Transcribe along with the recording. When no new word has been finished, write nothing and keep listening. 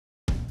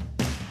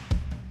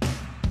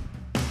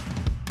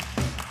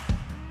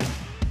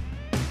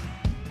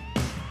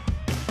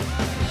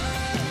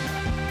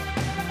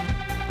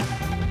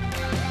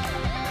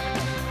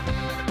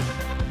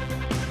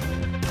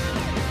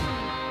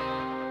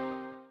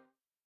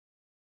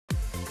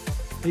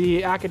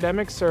The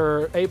academics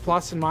are A+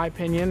 in my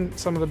opinion,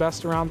 some of the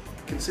best around.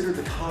 Consider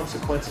the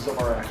consequences of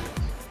our actions.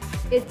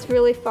 It's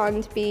really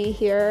fun to be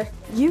here.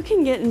 You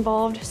can get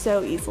involved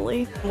so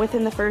easily.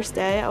 Within the first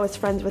day, I was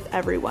friends with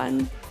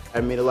everyone. I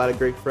made a lot of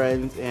great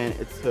friends, and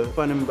it's a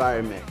fun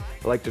environment.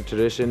 I like the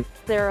tradition.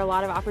 There are a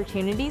lot of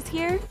opportunities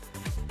here.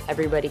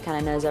 Everybody kind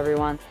of knows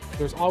everyone.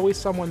 There's always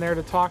someone there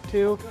to talk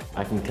to.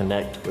 I can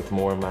connect with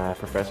more of my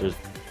professors.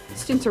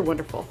 Students are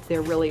wonderful.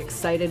 They're really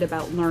excited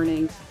about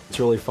learning. It's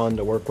really fun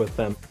to work with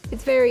them.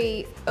 It's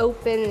very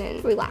open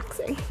and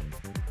relaxing.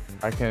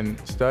 I can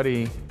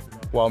study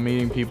while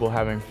meeting people,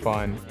 having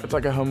fun. It's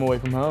like a home away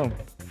from home.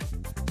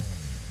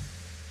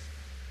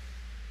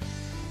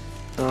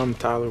 I'm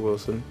Tyler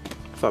Wilson.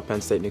 I thought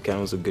Penn State New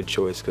Kensington was a good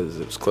choice because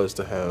it was close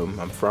to home.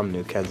 I'm from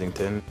New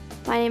Kensington.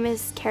 My name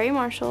is Kerri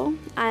Marshal.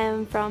 I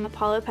am from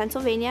Apollo,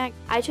 Pennsylvania.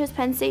 I chose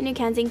Penn State New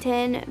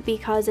Kensington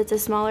because it's a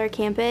smaller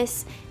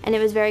campus and it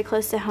was very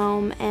close to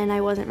home and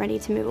I wasn't ready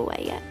to move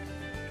away yet.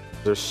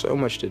 There's so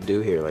much to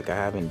do here. Like, I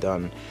haven't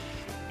done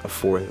a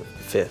fourth,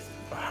 fifth,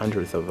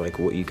 100th of like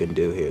what you can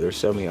do here. There's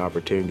so many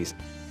opportunities.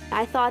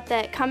 I thought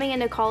that coming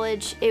into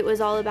college, it was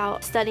all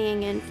about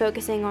studying and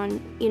focusing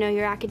on,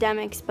 your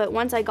academics. But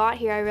once I got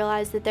here, I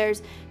realized that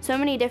there's so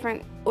many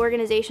different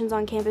organizations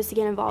on campus to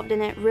get involved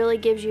in. It really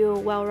gives you a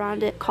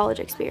well-rounded college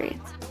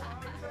experience.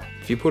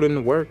 If you put in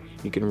the work,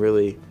 you can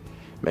really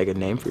make a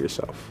name for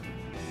yourself.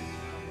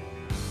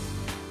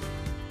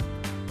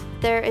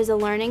 There is a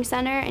learning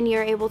center and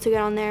you're able to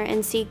get on there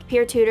and seek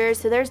peer tutors,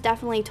 so there's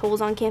definitely tools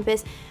on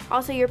campus.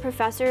 Also, your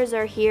professors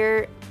are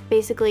here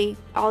basically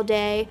all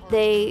day.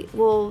 They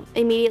will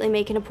immediately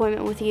make an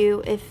appointment with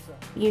you if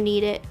you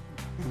need it.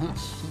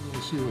 Let's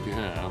see what you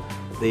have.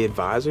 The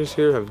advisors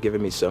here have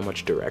given me so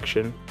much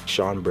direction.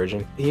 Sean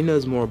Bridgen, he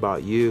knows more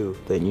about you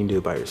than you do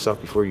about yourself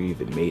before you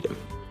even meet him.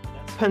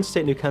 Penn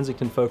State New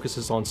Kensington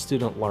focuses on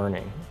student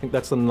learning. I think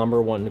that's the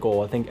 #1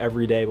 goal. I think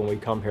every day when we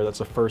come here, that's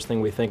the first thing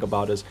we think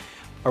about is,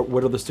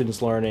 what are the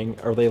students learning?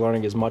 Are they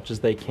learning as much as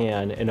they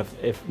can? And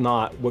if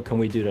not, what can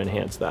we do to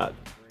enhance that?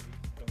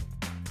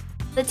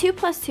 The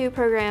 2+2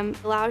 program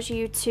allows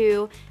you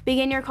to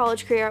begin your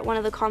college career at one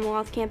of the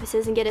Commonwealth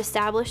campuses and get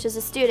established as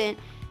a student,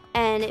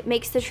 and it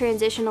makes the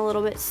transition a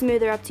little bit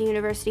smoother up to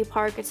University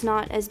Park. It's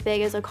not as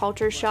big as a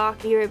culture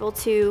shock. You're able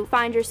to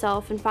find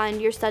yourself and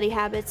find your study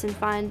habits and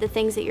find the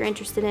things that you're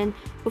interested in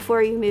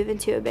before you move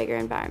into a bigger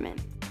environment.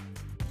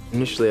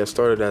 Initially, I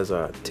started as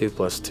a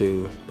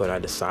 2+2, but I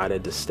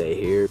decided to stay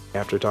here.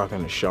 After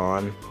talking to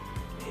Sean,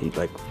 he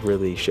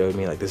really showed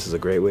me this is a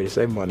great way to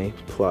save money,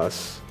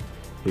 plus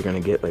you're gonna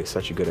get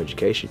such a good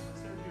education.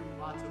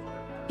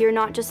 You're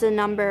not just a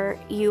number,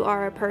 you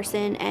are a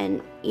person,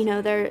 and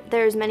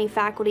there's many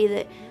faculty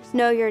that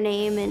know your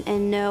name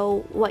and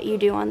know what you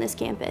do on this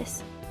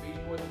campus.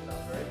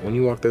 When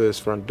you walk through those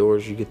front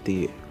doors, you get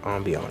the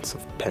ambiance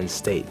of Penn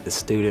State, the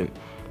student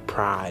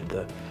pride,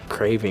 the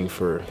craving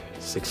for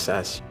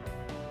success.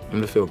 I'm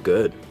gonna feel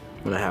good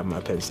when I have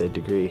my Penn State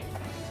degree.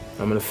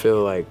 I'm gonna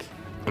feel like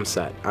I'm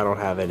set. I don't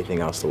have anything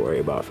else to worry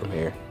about from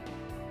here.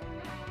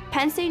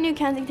 Penn State New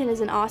Kensington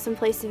is an awesome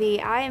place to be.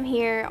 I am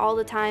here all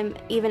the time,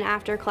 even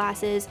after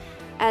classes,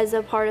 as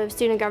a part of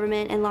student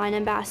government and line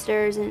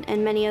ambassadors and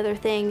many other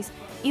things.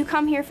 You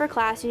come here for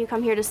class and you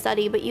come here to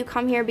study, but you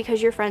come here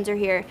because your friends are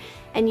here,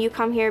 and you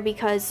come here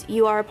because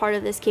you are a part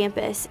of this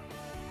campus.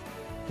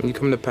 When you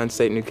come to Penn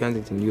State New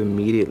Kensington, you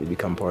immediately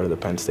become part of the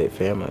Penn State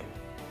family.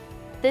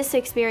 This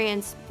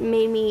experience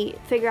made me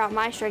figure out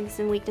my strengths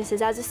and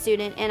weaknesses as a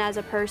student and as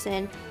a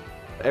person.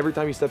 Every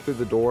time you step through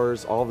the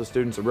doors, all the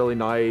students are really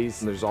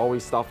nice, and there's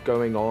always stuff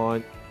going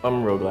on.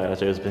 I'm real glad I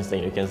chose Penn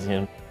State New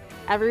Kensington.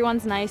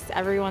 Everyone's nice,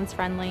 everyone's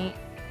friendly.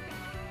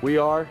 We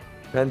are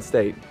Penn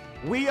State.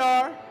 We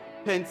are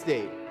Penn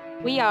State.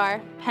 We are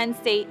Penn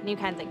State New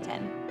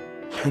Kensington.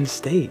 Penn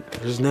State,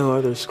 there's no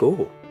other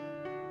school.